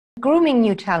grooming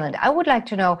new talent, I would like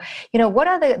to know, what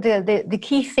are the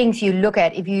key things you look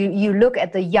at if you look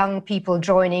at the young people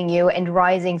joining you and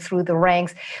rising through the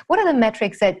ranks? What are the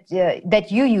metrics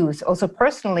that you use also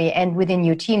personally and within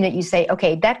your team that you say,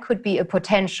 okay, that could be a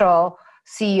potential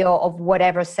CEO of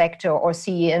whatever sector or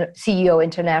CEO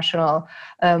international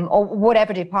or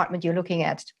whatever department you're looking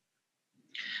at?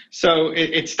 So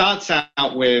it starts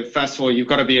out with, first of all, you've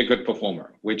got to be a good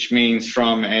performer, which means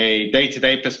from a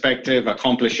day-to-day perspective,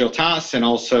 accomplish your tasks and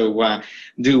also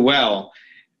do well.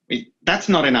 That's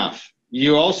not enough.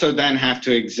 You also then have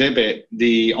to exhibit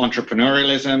the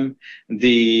entrepreneurialism,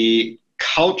 the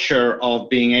culture of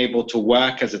being able to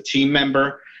work as a team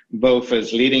member, both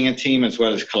as leading a team as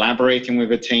well as collaborating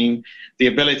with a team, the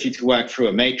ability to work through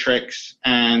a matrix.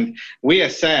 And we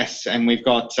assess, and we've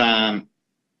got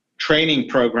training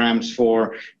programs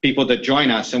for people that join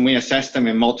us, and we assess them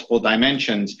in multiple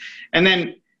dimensions. And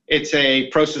then it's a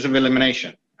process of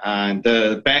elimination.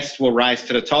 The best will rise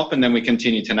to the top, and then we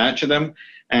continue to nurture them,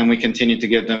 and we continue to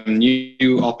give them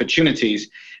new opportunities.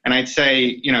 And I'd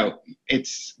say,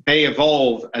 they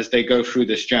evolve as they go through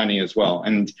this journey as well.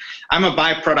 And I'm a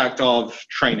byproduct of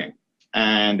training.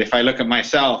 And if I look at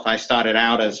myself, I started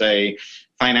out as a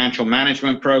financial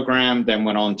management program, then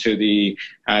went on to the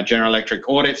General Electric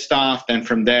audit staff. Then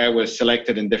from there was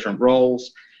selected in different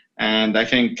roles. And I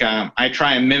think I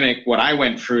try and mimic what I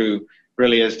went through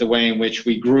really as the way in which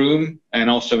we groom and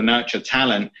also nurture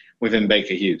talent within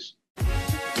Baker Hughes.